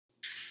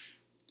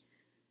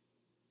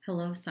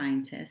Hello,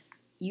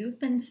 scientists. You've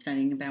been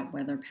studying about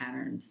weather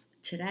patterns.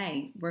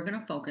 Today, we're going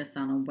to focus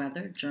on a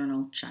weather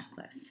journal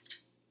checklist.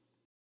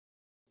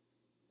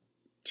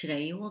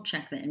 Today, you will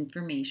check the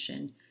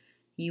information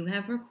you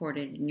have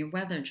recorded in your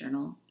weather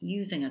journal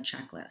using a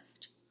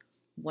checklist.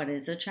 What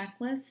is a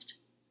checklist?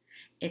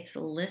 It's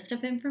a list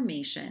of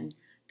information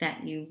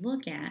that you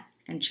look at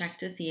and check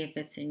to see if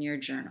it's in your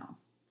journal.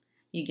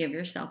 You give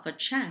yourself a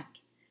check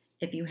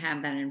if you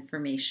have that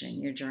information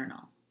in your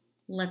journal.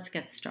 Let's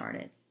get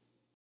started.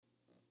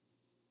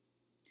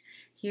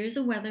 Here's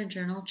a weather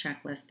journal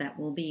checklist that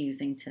we'll be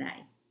using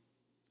today.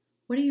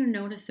 What do you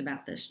notice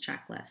about this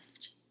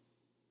checklist?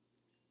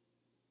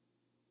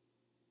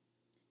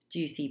 Do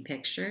you see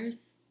pictures?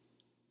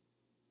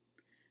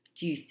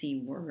 Do you see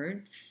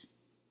words?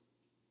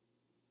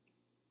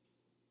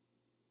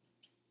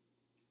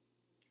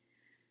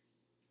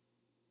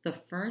 The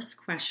first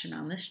question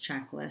on this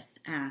checklist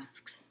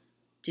asks,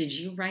 did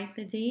you write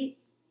the date?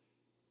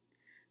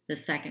 The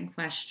second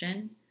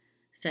question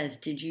says,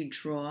 did you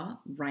draw,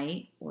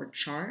 write, or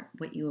chart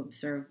what you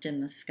observed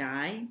in the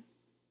sky?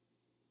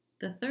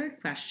 The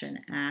third question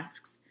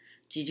asks,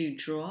 did you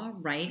draw,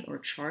 write, or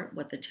chart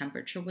what the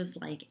temperature was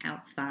like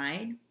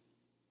outside?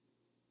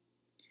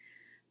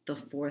 The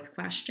fourth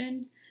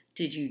question,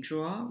 did you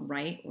draw,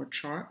 write, or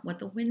chart what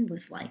the wind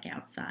was like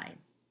outside?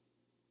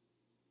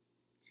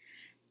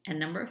 And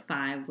number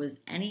 5 was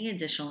any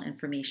additional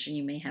information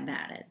you may have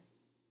added.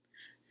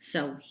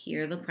 So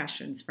here are the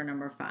questions for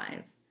number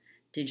 5.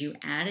 Did you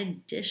add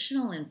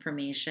additional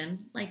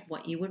information like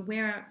what you would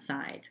wear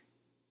outside,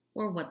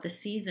 or what the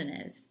season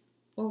is,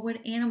 or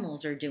what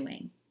animals are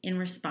doing in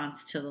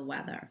response to the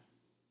weather?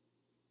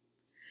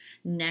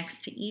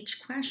 Next to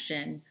each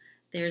question,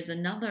 there's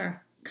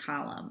another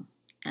column,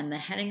 and the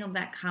heading of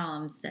that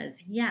column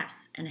says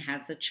yes and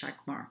has a check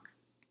mark.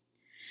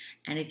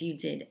 And if you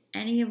did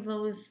any of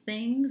those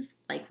things,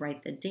 like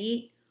write the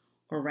date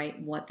or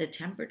write what the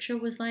temperature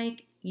was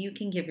like, you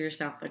can give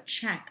yourself a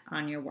check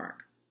on your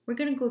work. We're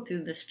going to go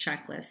through this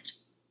checklist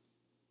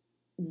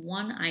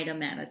one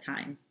item at a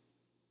time.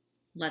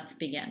 Let's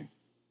begin.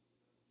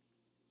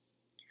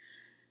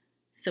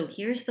 So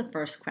here's the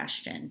first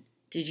question.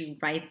 Did you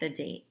write the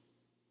date?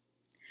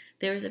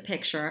 There's a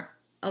picture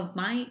of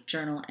my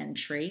journal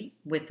entry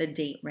with the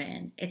date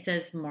written. It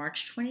says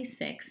March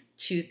 26,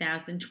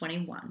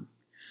 2021.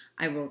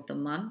 I wrote the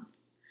month,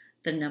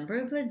 the number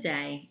of the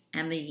day,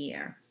 and the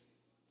year.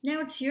 Now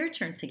it's your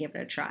turn to give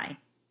it a try.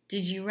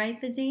 Did you write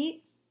the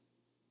date?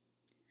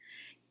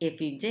 If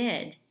you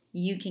did,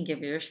 you can give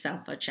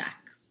yourself a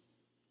check.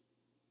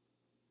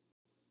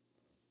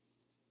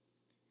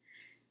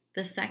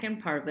 The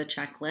second part of the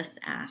checklist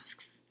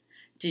asks,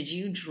 did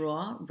you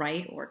draw,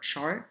 write, or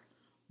chart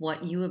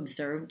what you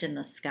observed in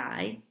the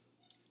sky?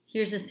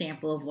 Here's a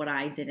sample of what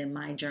I did in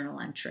my journal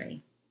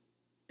entry.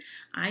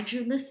 I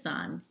drew the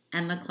sun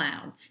and the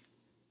clouds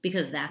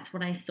because that's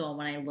what I saw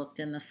when I looked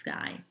in the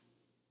sky.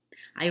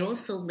 I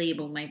also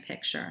labeled my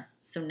picture.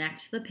 So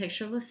next to the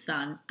picture of the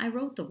sun, I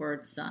wrote the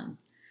word sun.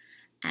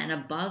 And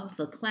above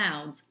the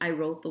clouds, I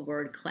wrote the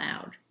word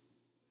cloud.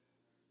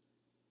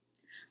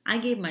 I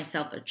gave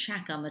myself a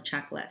check on the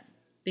checklist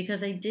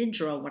because I did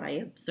draw what I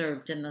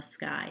observed in the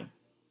sky.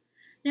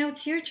 Now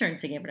it's your turn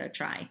to give it a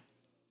try.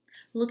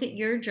 Look at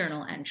your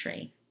journal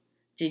entry.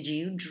 Did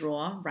you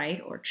draw,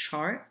 write, or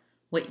chart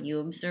what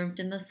you observed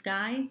in the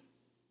sky?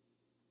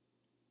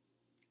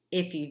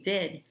 If you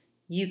did,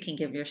 you can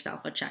give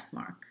yourself a check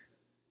mark.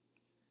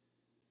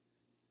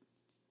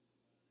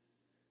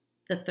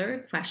 The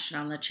third question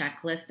on the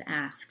checklist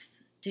asks,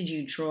 did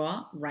you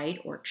draw,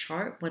 write, or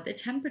chart what the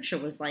temperature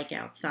was like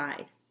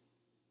outside?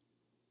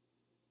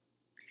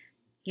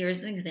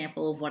 Here's an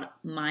example of what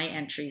my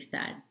entry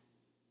said.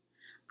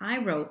 I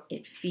wrote,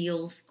 it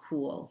feels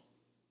cool,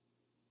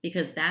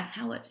 because that's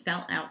how it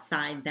felt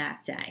outside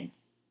that day.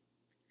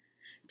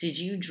 Did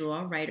you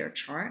draw, write, or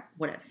chart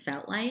what it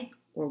felt like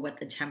or what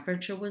the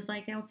temperature was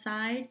like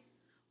outside?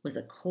 Was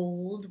it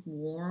cold,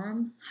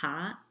 warm,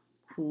 hot,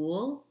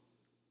 cool?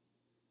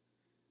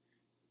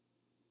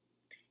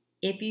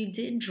 If you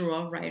did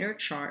draw, write, or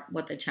chart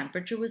what the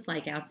temperature was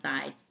like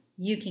outside,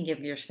 you can give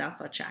yourself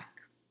a check.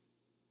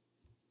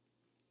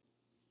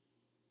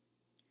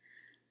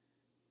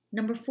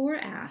 Number 4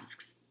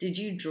 asks, did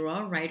you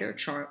draw, write, or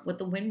chart what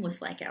the wind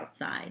was like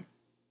outside?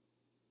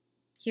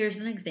 Here's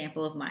an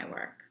example of my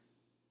work.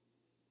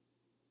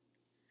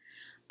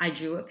 I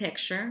drew a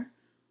picture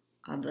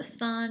of the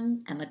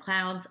sun and the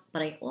clouds,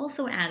 but I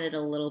also added a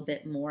little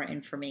bit more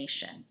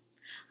information.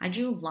 I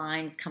drew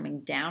lines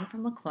coming down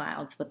from the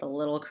clouds with a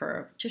little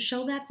curve to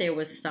show that there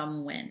was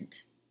some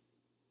wind.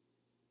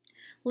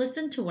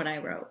 Listen to what I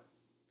wrote.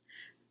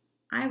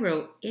 I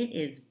wrote, it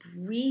is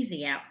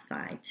breezy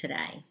outside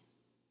today.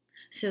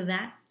 So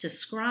that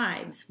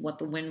describes what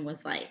the wind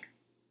was like.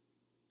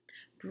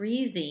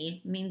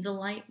 Breezy means a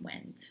light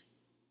wind.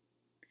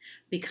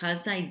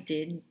 Because I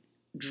did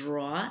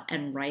draw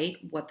and write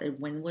what the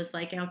wind was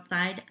like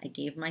outside, I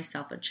gave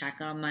myself a check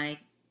on my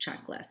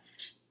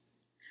checklist.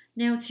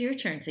 Now it's your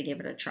turn to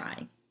give it a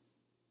try.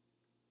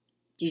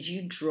 Did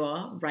you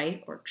draw,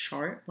 write, or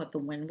chart what the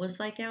wind was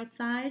like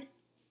outside?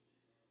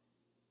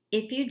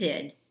 If you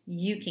did,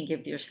 you can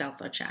give yourself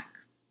a check.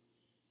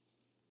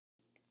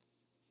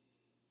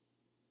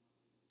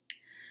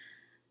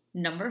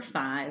 Number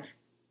 5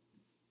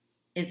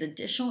 is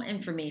additional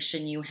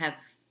information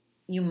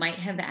you might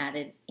have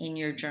added in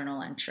your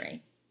journal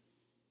entry.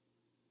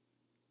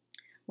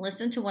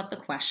 Listen to what the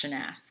question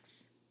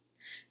asks.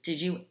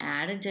 Did you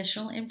add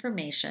additional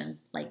information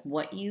like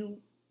what you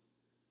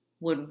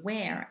would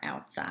wear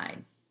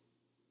outside?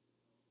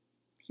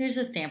 Here's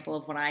a sample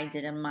of what I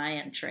did in my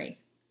entry.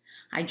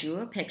 I drew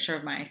a picture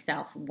of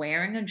myself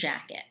wearing a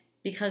jacket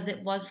because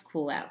it was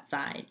cool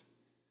outside.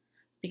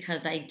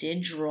 Because I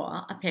did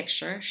draw a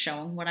picture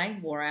showing what I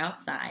wore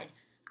outside,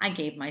 I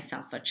gave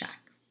myself a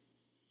check.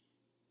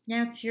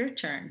 Now it's your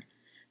turn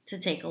to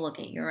take a look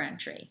at your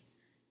entry.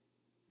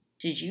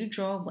 Did you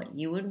draw what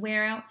you would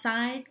wear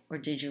outside, or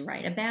did you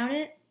write about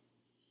it?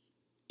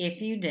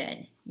 If you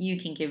did, you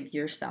can give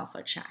yourself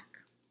a check.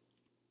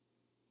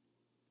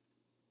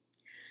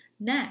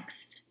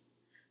 Next,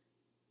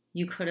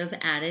 you could have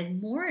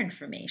added more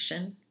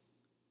information,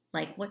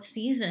 like what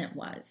season it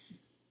was.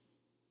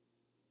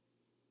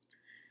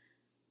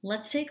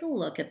 Let's take a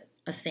look at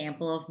a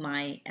sample of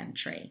my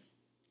entry.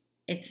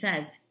 It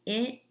says,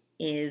 it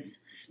is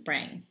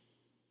spring.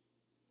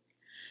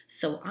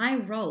 So I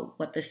wrote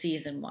what the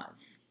season was.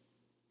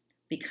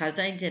 Because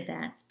I did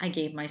that, I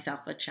gave myself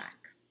a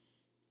check.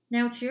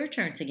 Now it's your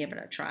turn to give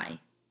it a try.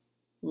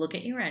 Look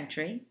at your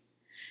entry.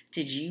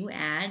 Did you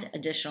add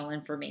additional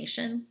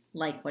information,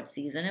 like what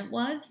season it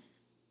was?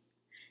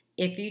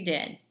 If you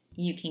did,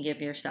 you can give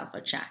yourself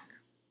a check.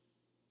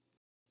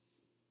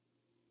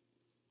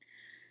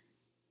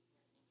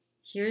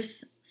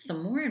 Here's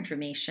some more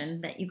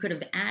information that you could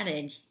have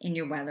added in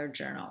your weather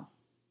journal.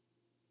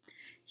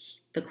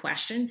 The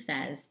question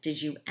says,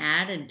 did you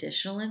add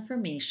additional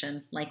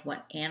information like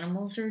what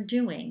animals are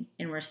doing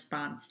in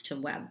response to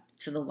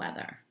the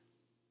weather?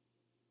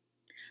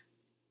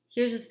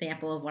 Here's a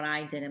sample of what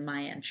I did in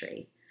my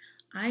entry.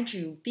 I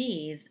drew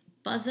bees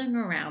buzzing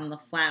around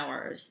the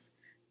flowers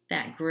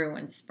that grew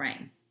in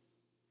spring.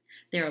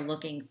 They're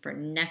looking for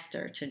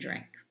nectar to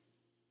drink.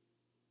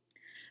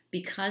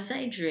 Because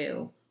I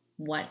drew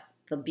what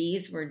the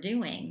bees were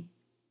doing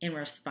in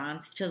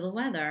response to the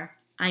weather,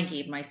 I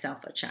gave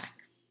myself a check.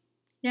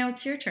 Now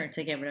it's your turn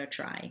to give it a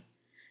try.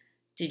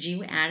 Did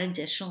you add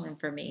additional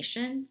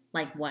information,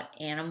 like what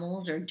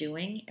animals are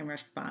doing in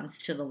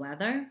response to the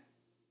weather?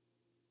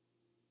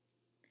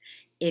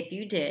 If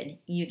you did,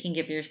 you can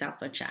give yourself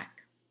a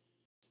check.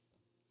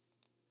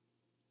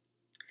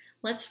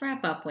 Let's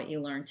wrap up what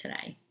you learned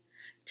today.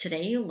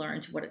 Today you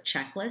learned what a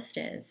checklist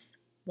is,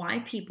 why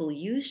people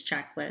use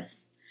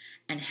checklists,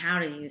 and how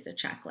to use a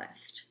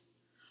checklist.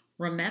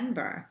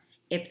 Remember,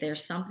 if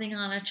there's something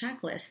on a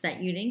checklist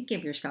that you didn't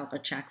give yourself a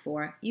check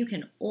for, you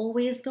can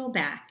always go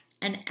back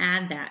and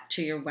add that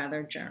to your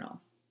weather journal.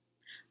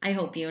 I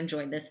hope you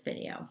enjoyed this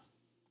video.